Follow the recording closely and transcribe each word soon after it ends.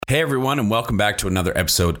Hey everyone, and welcome back to another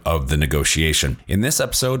episode of The Negotiation. In this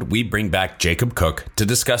episode, we bring back Jacob Cooke to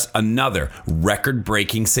discuss another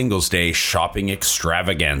record-breaking Singles Day shopping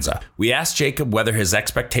extravaganza. We asked Jacob whether his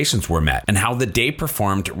expectations were met and how the day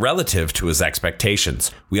performed relative to his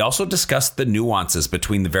expectations. We also discussed the nuances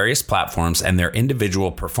between the various platforms and their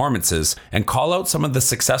individual performances and call out some of the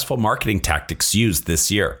successful marketing tactics used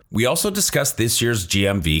this year. We also discussed this year's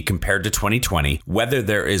GMV compared to 2020, whether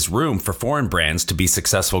there is room for foreign brands to be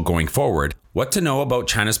successful going forward, what to know about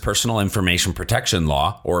China's Personal Information Protection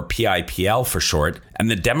Law, or PIPL for short, and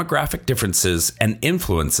the demographic differences and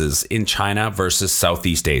influences in China versus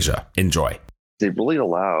Southeast Asia. Enjoy. They really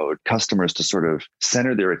allowed customers to sort of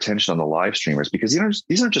center their attention on the live streamers because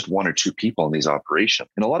these aren't just one or two people in these operations.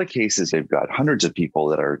 In a lot of cases, they've got hundreds of people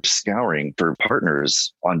that are scouring for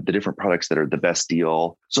partners on the different products that are the best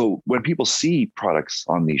deal. So when people see products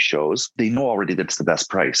on these shows, they know already that it's the best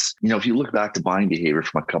price. You know, if you look back to buying behavior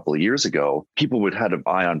from a couple of years ago, people would have an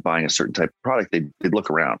eye on buying a certain type of product. They'd look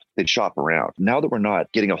around, they'd shop around. Now that we're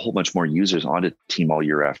not getting a whole bunch more users onto Tmall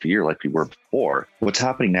year after year like we were before, what's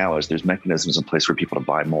happening now is there's mechanisms in place for people to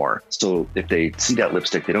buy more. So if they see that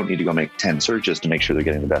lipstick, they don't need to go make 10 searches to make sure they're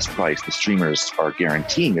getting the best price. The streamers are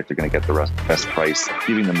guaranteeing that they're going to get the best price,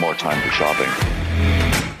 giving them more time for shopping.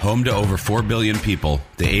 Home to over 4 billion people,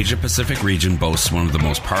 the Asia-Pacific region boasts one of the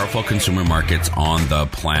most powerful consumer markets on the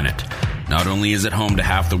planet. Not only is it home to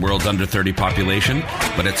half the world's under 30 population,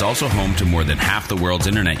 but it's also home to more than half the world's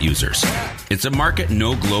internet users. It's a market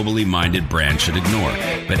no globally minded brand should ignore,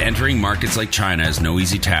 but entering markets like China is no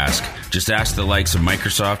easy task. Just ask the likes of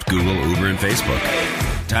Microsoft, Google, Uber, and Facebook.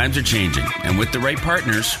 Times are changing, and with the right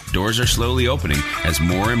partners, doors are slowly opening as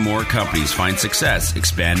more and more companies find success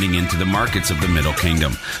expanding into the markets of the Middle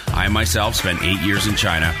Kingdom. I myself spent 8 years in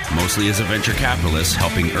China, mostly as a venture capitalist,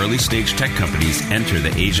 helping early-stage tech companies enter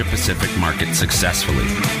the Asia-Pacific market successfully.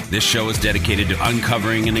 This show is dedicated to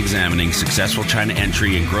uncovering and examining successful China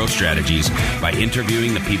entry and growth strategies by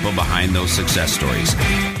interviewing the people behind those success stories.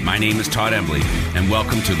 My name is Todd Embley, and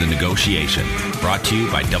welcome to The Negotiation, brought to you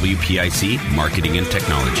by WPIC Marketing and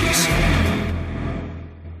Technologies.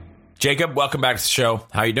 Jacob, welcome back to the show.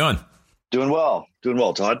 How are you doing? Doing well,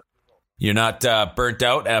 Todd. You're not burnt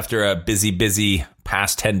out after a busy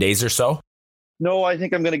past 10 days or so? No, I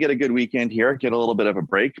think I'm going to get a good weekend here, get a little bit of a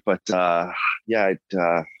break, but it's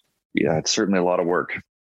certainly a lot of work.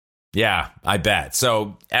 Yeah, I bet.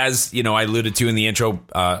 So as you know, I alluded to in the intro,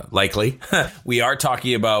 likely, we are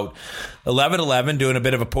talking about 11/11, doing a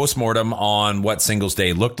bit of a postmortem on what Singles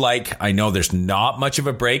Day looked like. I know there's not much of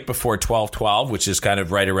a break before 12/12, which is kind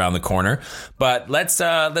of right around the corner. But let's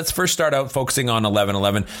first start out focusing on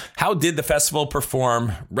 11/11. How did the festival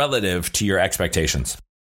perform relative to your expectations?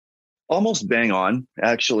 Almost bang on,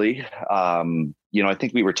 actually. I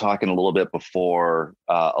think we were talking a little bit before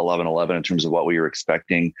 11/11 in terms of what we were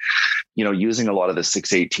expecting, using a lot of the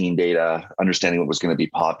 618 data, understanding what was going to be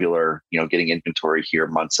popular, getting inventory here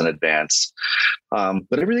months in advance.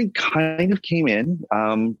 But everything kind of came in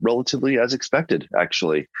relatively as expected,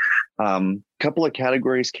 actually. Couple of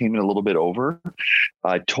categories came in a little bit over.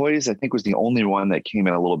 Toys, I think, was the only one that came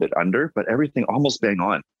in a little bit under, but everything almost bang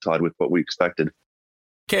on, Todd, with what we expected.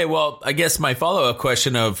 Okay, well, I guess my follow-up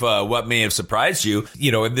question of what may have surprised you,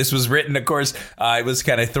 and this was written, of course, I was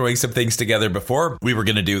kind of throwing some things together before we were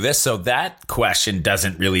going to do this. So that question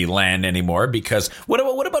doesn't really land anymore because what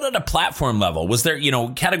about at a platform level? Was there,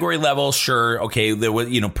 category level? Sure. Okay. There was,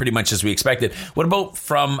 pretty much as we expected. What about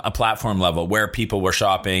from a platform level where people were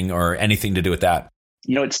shopping or anything to do with that?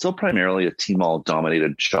 It's still primarily a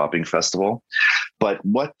Tmall-dominated shopping festival, but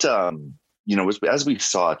what, as we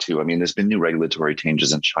saw too, there's been new regulatory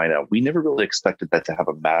changes in China. We never really expected that to have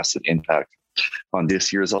a massive impact on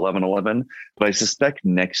this year's 11/11. But I suspect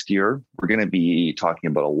next year, we're going to be talking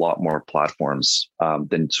about a lot more platforms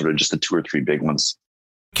than sort of just the two or three big ones.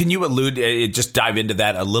 Can you just dive into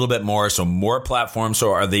that a little bit more? So more platforms.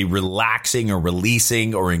 So are they relaxing or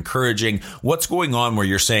releasing or encouraging? What's going on where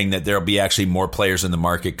you're saying that there'll be actually more players in the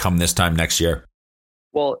market come this time next year?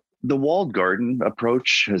 Well, the walled garden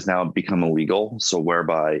approach has now become illegal. So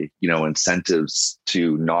whereby, incentives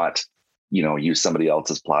to not, use somebody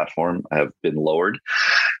else's platform have been lowered.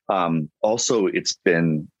 Also, it's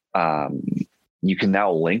been, you can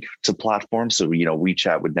now link to platforms. So,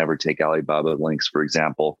 WeChat would never take Alibaba links, for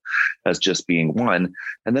example, as just being one.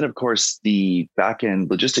 And then, of course, the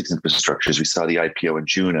back-end logistics infrastructures, we saw the IPO in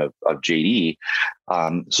June of JD.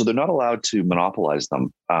 So they're not allowed to monopolize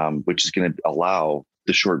them, which is going to allow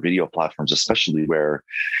the short video platforms, especially where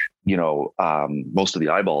most of the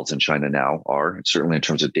eyeballs in China now are, certainly in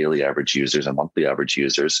terms of daily average users and monthly average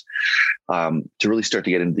users, to really start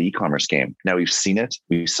to get into the e-commerce game. Now we've seen it.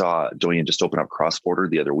 We saw Douyin just open up cross-border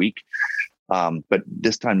the other week. But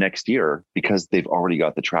this time next year, because they've already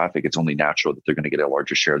got the traffic, it's only natural that they're going to get a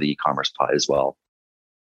larger share of the e-commerce pie as well.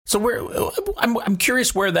 So I'm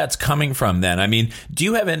curious where that's coming from then. I mean, do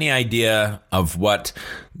you have any idea of what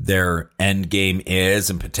their end game is,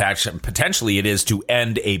 and potentially it is to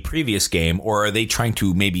end a previous game, or are they trying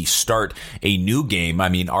to maybe start a new game? I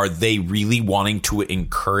mean, are they really wanting to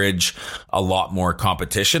encourage a lot more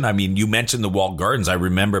competition? I mean, you mentioned the walled gardens. I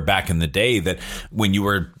remember back in the day that when you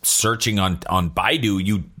were searching on Baidu,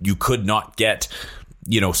 you could not get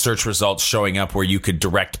search results showing up where you could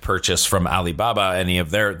direct purchase from Alibaba, any of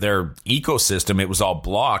their ecosystem. It was all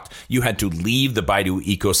blocked. You had to leave the Baidu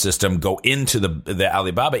ecosystem, go into the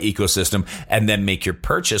Alibaba ecosystem, and then make your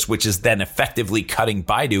purchase, which is then effectively cutting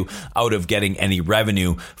Baidu out of getting any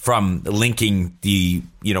revenue from linking the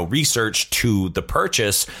research to the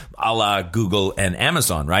purchase, a la Google and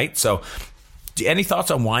Amazon, right? So any thoughts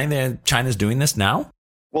on why China's doing this now?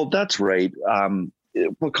 Well, that's right.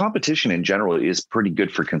 Well, competition in general is pretty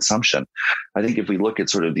good for consumption. I think if we look at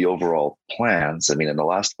sort of the overall plans, I mean, in the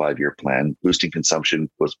last 5-year plan, boosting consumption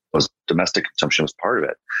was domestic consumption was part of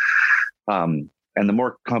it. And the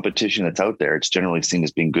more competition that's out there, it's generally seen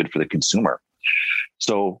as being good for the consumer.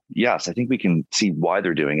 So yes, I think we can see why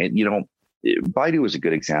they're doing it. Baidu is a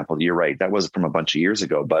good example. You're right. That was from a bunch of years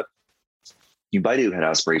ago, but Baidu had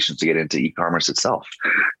aspirations to get into e-commerce itself,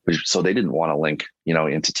 so they didn't want to link,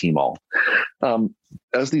 into Tmall.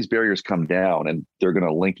 As these barriers come down and they're going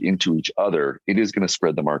to link into each other, it is going to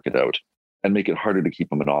spread the market out and make it harder to keep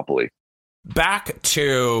a monopoly. Back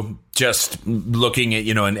to just looking at,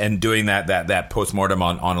 and doing that postmortem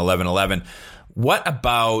on 11/11. What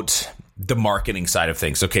about the marketing side of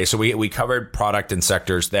things? Okay, so we covered product and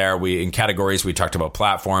sectors there. In categories, we talked about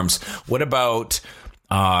platforms. What about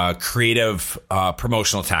creative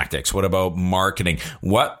promotional tactics? What about marketing?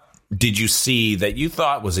 What did you see that you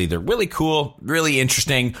thought was either really cool, really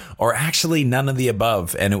interesting, or actually none of the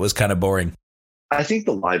above, and it was kind of boring? I think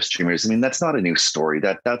the live streamers, that's not a new story.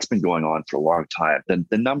 That's been going on for a long time.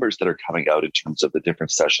 The numbers that are coming out in terms of the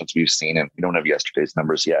different sessions we've seen, and we don't have yesterday's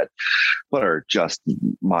numbers yet, but are just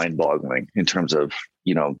mind-boggling in terms of,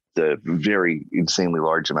 the very insanely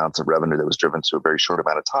large amounts of revenue that was driven to a very short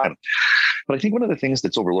amount of time. But I think one of the things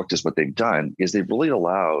that's overlooked is what they've done is they've really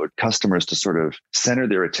allowed customers to sort of center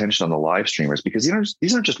their attention on the live streamers, because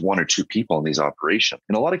these aren't just one or two people in these operations.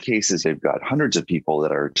 In a lot of cases, they've got hundreds of people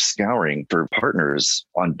that are scouring for partners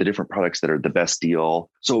on the different products that are the best deal.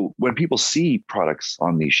 So when people see products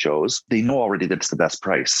on these shows, they know already that it's the best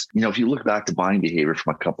price. If you look back to buying behavior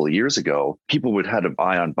from a couple of years ago, people would have an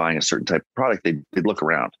eye on buying a certain type of product. They'd look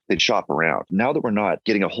around, they'd shop around. Now that we're not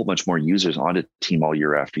getting a whole bunch more users onto Tmall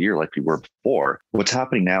year after year like we were before, what's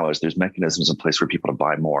happening now is there's mechanisms in place for people to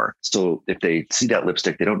buy more. So if they see that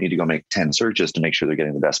lipstick, they don't need to go make 10 searches to make sure they're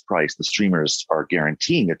getting the best price. The streamers are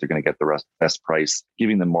guaranteeing that they're going to get the best price,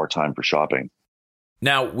 giving them more time for shopping.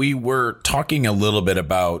 Now, we were talking a little bit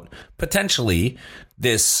about potentially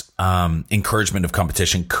this encouragement of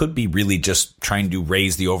competition could be really just trying to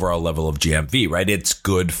raise the overall level of GMV, right? It's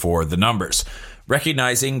good for the numbers.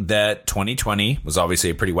 Recognizing that 2020 was obviously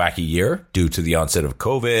a pretty wacky year due to the onset of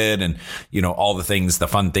COVID and, all the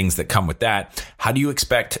fun things that come with that. How do you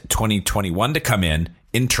expect 2021 to come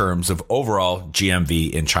in terms of overall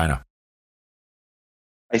GMV in China?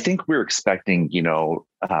 I think we're expecting,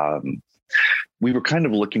 we were kind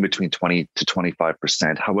of looking between 20 to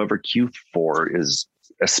 25%. However, Q4 is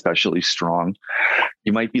especially strong.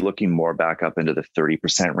 You might be looking more back up into the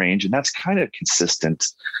 30% range. And that's kind of consistent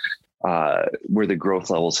where the growth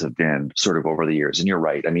levels have been sort of over the years. And you're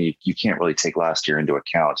right. You can't really take last year into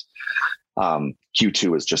account. Q2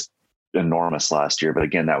 was just enormous last year. But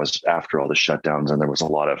again, that was after all the shutdowns and there was a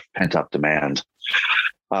lot of pent up demand.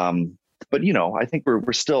 But, I think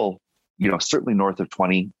we're still, certainly north of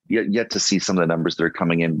 20, yet to see some of the numbers that are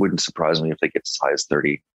coming in. Wouldn't surprise me if they get as high as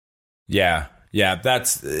 30. Yeah,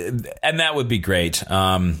 and that would be great.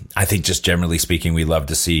 I think just generally speaking, we love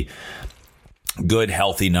to see good,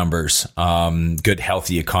 healthy numbers, good,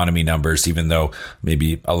 healthy economy numbers, even though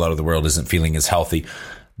maybe a lot of the world isn't feeling as healthy.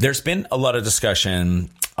 There's been a lot of discussion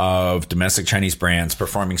of domestic Chinese brands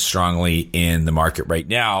performing strongly in the market right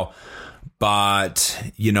now. But,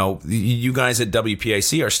 you guys at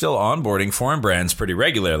WPIC are still onboarding foreign brands pretty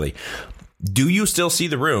regularly. Do you still see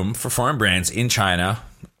the room for foreign brands in China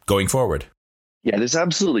going forward? Yeah, there's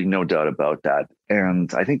absolutely no doubt about that.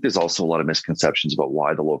 And I think there's also a lot of misconceptions about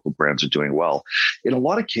why the local brands are doing well. In a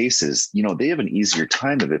lot of cases, they have an easier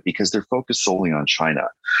time of it because they're focused solely on China.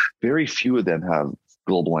 Very few of them have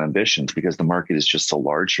global ambitions because the market is just so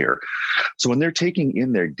large here. So when they're taking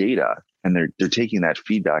in their data and they're taking that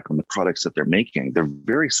feedback on the products that they're making, they're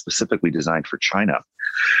very specifically designed for China.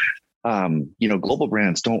 Global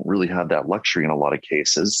brands don't really have that luxury in a lot of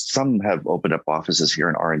cases. Some have opened up offices here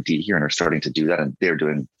in R&D here and are starting to do that, and they're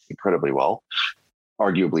doing incredibly well,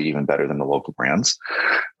 arguably even better than the local brands.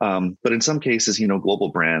 But in some cases, global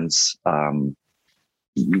brands,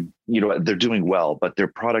 they're doing well, but their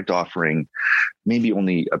product offering maybe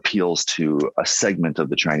only appeals to a segment of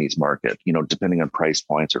the Chinese market, depending on price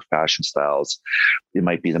points or fashion styles. It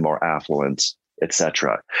might be the more affluent,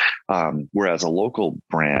 etc. Whereas a local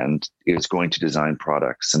brand is going to design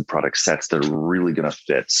products and product sets that are really going to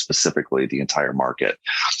fit specifically the entire market.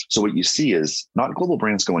 So what you see is not global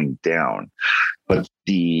brands going down, but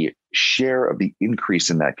the share of the increase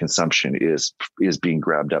in that consumption is being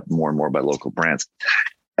grabbed up more and more by local brands.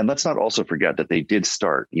 And let's not also forget that they did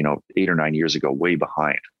start, 8 or 9 years ago, way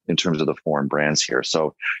behind in terms of the foreign brands here.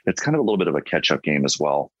 So it's kind of a little bit of a catch-up game as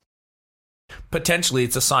well. Potentially,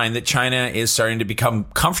 it's a sign that China is starting to become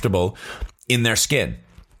comfortable in their skin.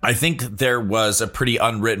 I think there was a pretty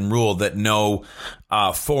unwritten rule that no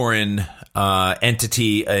foreign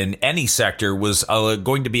entity in any sector was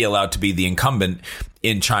going to be allowed to be the incumbent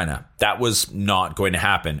in China. That was not going to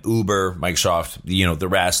happen. Uber, Microsoft, the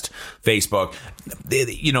rest, Facebook,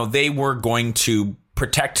 they were going to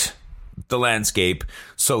protect the landscape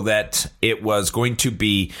so that it was going to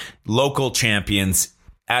be local champions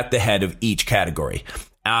at the head of each category.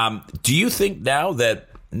 Do you think now that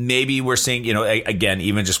maybe we're seeing, again,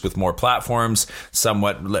 even just with more platforms,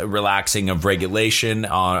 somewhat relaxing of regulation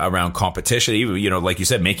around competition, even, like you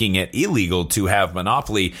said, making it illegal to have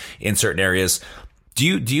monopoly in certain areas? Do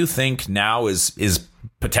you think now is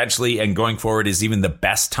potentially, and going forward, is even the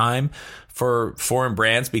best time for foreign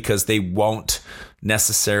brands because they won't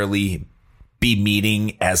necessarily be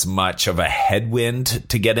meeting as much of a headwind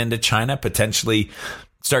to get into China, potentially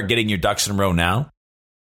start getting your ducks in a row now?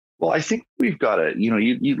 Well, I think we've got to,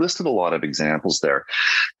 you listed a lot of examples there.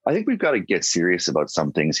 I think we've got to get serious about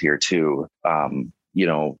some things here too. In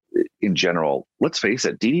general, let's face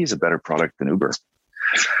it, Didi is a better product than Uber,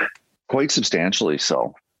 quite substantially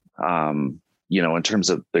so. In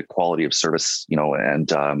terms of the quality of service, and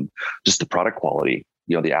just the product quality,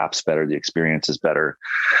 the app's better, the experience is better.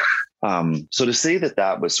 So to say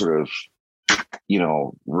that was sort of,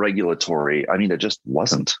 regulatory, it just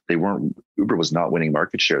wasn't. Uber was not winning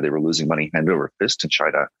market share. They were losing money hand over fist in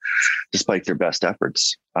China, despite their best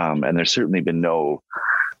efforts. And there's certainly been no,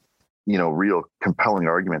 real compelling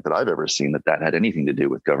argument that I've ever seen that had anything to do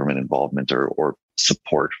with government involvement or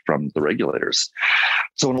support from the regulators.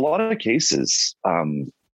 So in a lot of cases,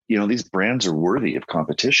 these brands are worthy of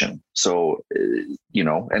competition. So,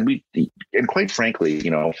 and quite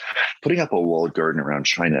frankly, putting up a walled garden around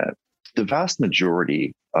China, the vast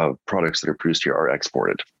majority of products that are produced here are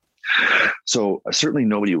exported. So certainly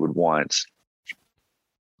nobody would want,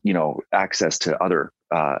 access to other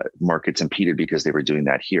markets impeded because they were doing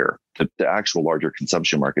that here. The actual larger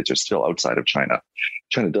consumption markets are still outside of China.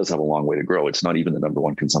 China does have a long way to grow. It's not even the number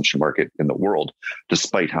one consumption market in the world,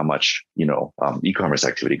 despite how much, e-commerce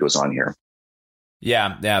activity goes on here.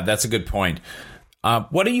 Yeah, that's a good point.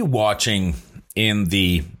 What are you watching in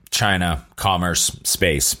the China commerce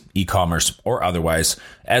space, e-commerce or otherwise,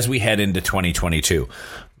 as we head into 2022?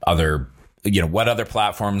 What other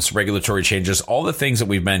platforms, regulatory changes, all the things that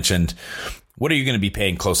we've mentioned, what are you going to be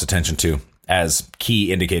paying close attention to as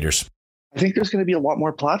key indicators? I think there's going to be a lot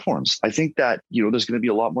more platforms. I think that, there's going to be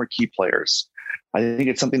a lot more key players. I think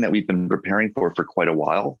it's something that we've been preparing for quite a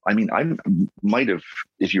while. I might have,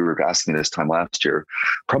 if you were asking me this time last year,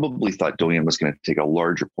 probably thought Douyin was going to take a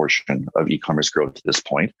larger portion of e-commerce growth at this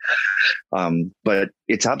point. But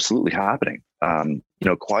it's absolutely happening.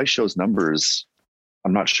 Kuaishou's numbers,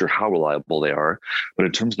 I'm not sure how reliable they are, but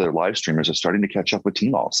in terms of their live streamers, are starting to catch up with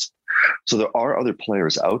Tmall's. So there are other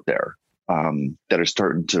players out there that are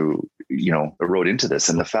starting to, erode into this.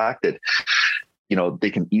 And the fact that,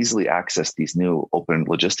 they can easily access these new open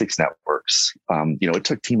logistics networks. It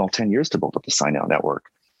took Tmall 10 years to build up the Sign Now network.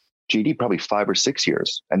 JD probably 5 or 6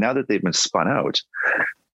 years. And now that they've been spun out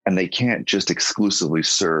and they can't just exclusively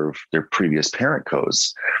serve their previous parent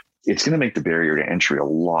codes, it's going to make the barrier to entry a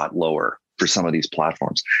lot lower for some of these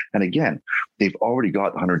platforms. And again, they've already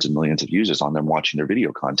got hundreds of millions of users on them watching their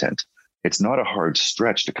video content. It's not a hard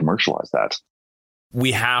stretch to commercialize that.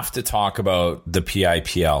 We have to talk about the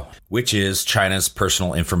PIPL, which is China's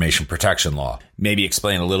Personal Information Protection Law. Maybe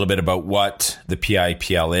explain a little bit about what the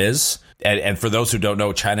PIPL is. And for those who don't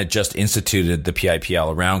know, China just instituted the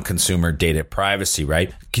PIPL around consumer data privacy,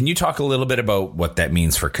 right? Can you talk a little bit about what that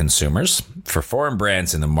means for consumers, for foreign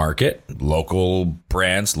brands in the market, local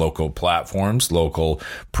brands, local platforms, local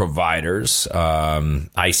providers,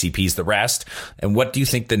 ICPs, the rest? And what do you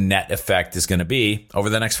think the net effect is going to be over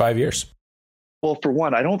the next 5 years? Well, for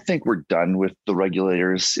one, I don't think we're done with the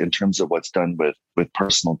regulators in terms of what's done with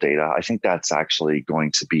personal data. I think that's actually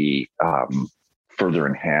going to be further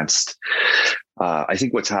enhanced. I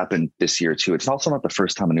think what's happened this year too, it's also not the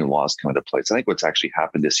first time a new law has come into place. I think what's actually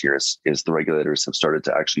happened this year is the regulators have started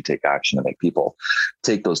to actually take action to make people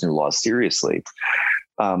take those new laws seriously.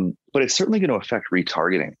 But it's certainly going to affect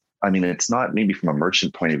retargeting. I mean, it's not maybe from a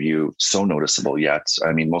merchant point of view so noticeable yet.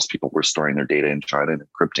 I mean, most people were storing their data in China and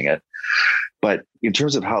encrypting it. But in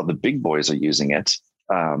terms of how the big boys are using it,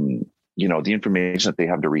 the information that they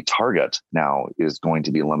have to retarget now is going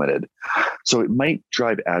to be limited. So it might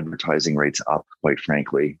drive advertising rates up, quite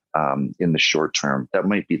frankly, in the short term. That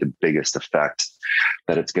might be the biggest effect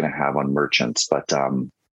that it's going to have on merchants. But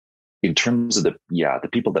in terms of the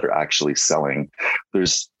people that are actually selling,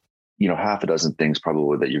 there's half a dozen things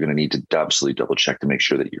probably that you're going to need to absolutely double check to make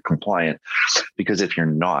sure that you're compliant, because if you're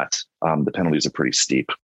not, the penalties are pretty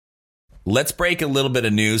steep. Let's break a little bit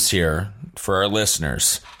of news here for our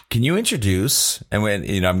listeners. Can you introduce, and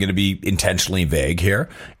I'm going to be intentionally vague here,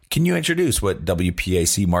 can you introduce what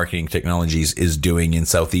WPIC Marketing Technologies is doing in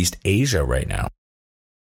Southeast Asia right now?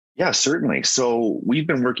 Yeah, certainly. So we've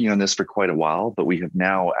been working on this for quite a while, but we have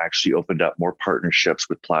now actually opened up more partnerships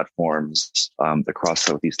with platforms across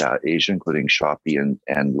Southeast Asia, including Shopee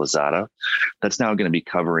and Lazada. That's now going to be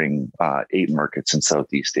covering 8 markets in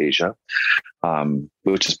Southeast Asia,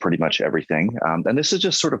 which is pretty much everything. And this is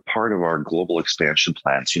just sort of part of our global expansion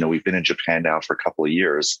plans. We've been in Japan now for a couple of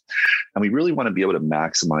years, and we really want to be able to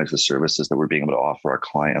maximize the services that we're being able to offer our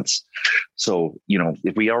clients. So,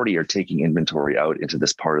 if we already are taking inventory out into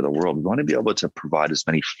this part of the world, we want to be able to provide as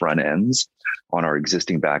many front ends on our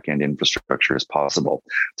existing back end infrastructure as possible.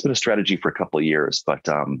 It's been a strategy for a couple of years, but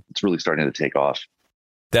it's really starting to take off.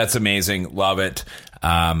 That's amazing. Love it.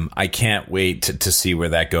 I can't wait to see where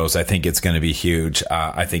that goes. I think it's going to be huge.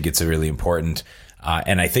 I think it's really important.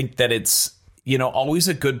 And I think that it's, always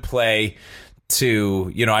a good play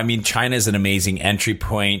to, China is an amazing entry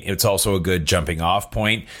point. It's also a good jumping off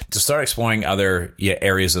point to start exploring other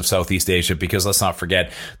areas of Southeast Asia, because let's not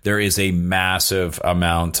forget, there is a massive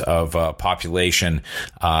amount of population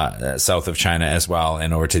south of China as well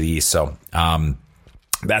and over to the east. So,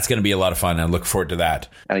 that's going to be a lot of fun. I look forward to that.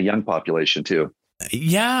 And a young population too.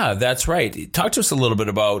 Yeah, that's right. Talk to us a little bit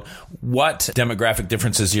about what demographic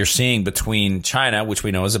differences you're seeing between China, which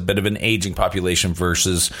we know is a bit of an aging population,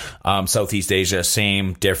 versus Southeast Asia.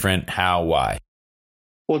 Same, different, how, why?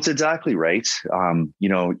 Well, it's exactly right.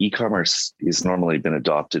 E-commerce has normally been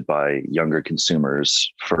adopted by younger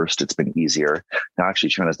consumers first. It's been easier. Now, actually,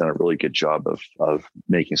 China's done a really good job of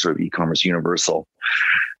making sort of e-commerce universal.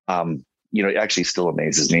 It actually still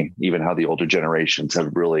amazes me, even how the older generations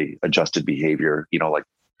have really adjusted behavior, like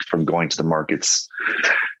from going to the markets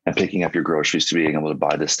and picking up your groceries to being able to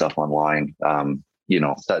buy this stuff online.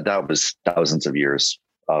 That was thousands of years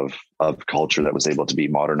of culture that was able to be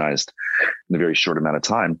modernized in a very short amount of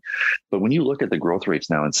time. But when you look at the growth rates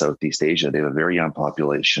now in Southeast Asia, they have a very young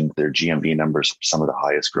population. Their GMV numbers are some of the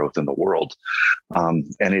highest growth in the world.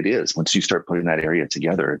 And it is, once you start putting that area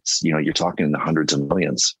together, it's, you're talking in the hundreds of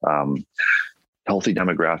millions. Healthy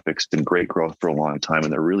demographics, been great growth for a long time,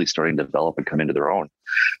 and they're really starting to develop and come into their own.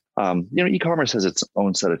 E-commerce has its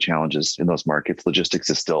own set of challenges in those markets. Logistics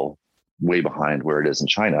is still way behind where it is in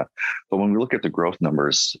China. But when we look at the growth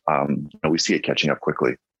numbers, we see it catching up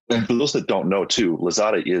quickly. And for those that don't know too,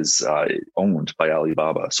 Lazada is owned by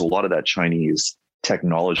Alibaba. So a lot of that Chinese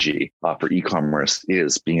technology for e-commerce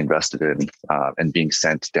is being invested in and being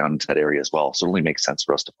sent down into that area as well. So it only makes sense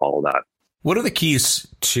for us to follow that. What are the keys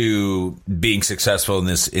to being successful in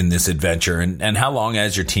this adventure? And how long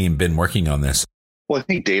has your team been working on this? Well, I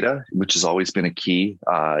think data, which has always been a key,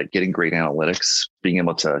 getting great analytics, being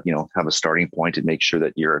able to, have a starting point and make sure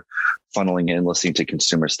that you're funneling in, listening to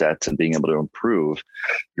consumer stats, and being able to improve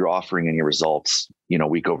your offering and your results,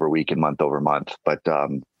 week over week and month over month. But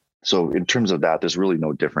so in terms of that, there's really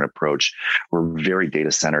no different approach. We're very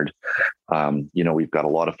data centered. We've got a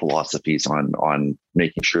lot of philosophies on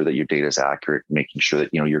making sure that your data is accurate, making sure that,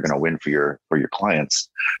 you're going to win for your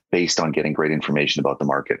clients based on getting great information about the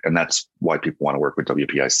market. And that's why people want to work with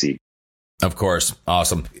WPIC. Of course.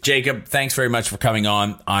 Awesome. Jacob, thanks very much for coming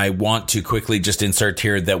on. I want to quickly just insert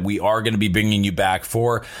here that we are going to be bringing you back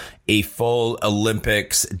for a full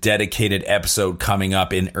Olympics dedicated episode coming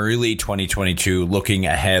up in early 2022, looking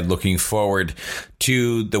ahead, looking forward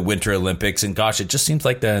to the Winter Olympics. And gosh, it just seems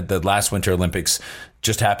like the last Winter Olympics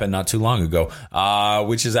just happened not too long ago,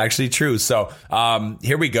 which is actually true. So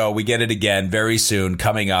here we go. We get it again very soon,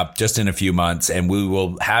 coming up just in a few months, and we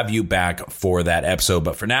will have you back for that episode.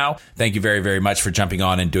 But for now, thank you very, very much for jumping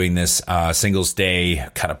on and doing this Singles Day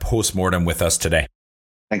kind of postmortem with us today.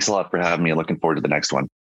 Thanks a lot for having me. Looking forward to the next one.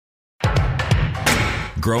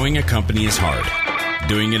 Growing a company is hard.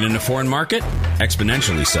 Doing it in a foreign market?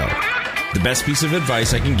 Exponentially so. The best piece of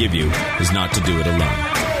advice I can give you is not to do it alone.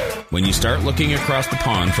 When you start looking across the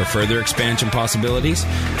pond for further expansion possibilities,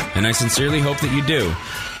 and I sincerely hope that you do,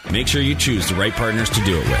 make sure you choose the right partners to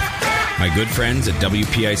do it with. My good friends at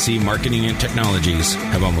WPIC Marketing and Technologies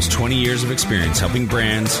have almost 20 years of experience helping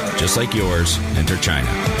brands, just like yours, enter China.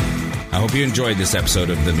 I hope you enjoyed this episode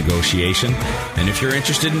of The Negotiation, and if you're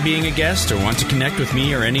interested in being a guest or want to connect with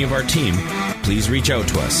me or any of our team, please reach out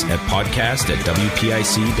to us at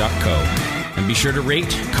podcast@wpic.co, and be sure to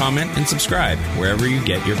rate, comment, and subscribe wherever you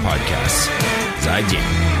get your podcasts. 再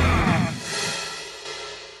见.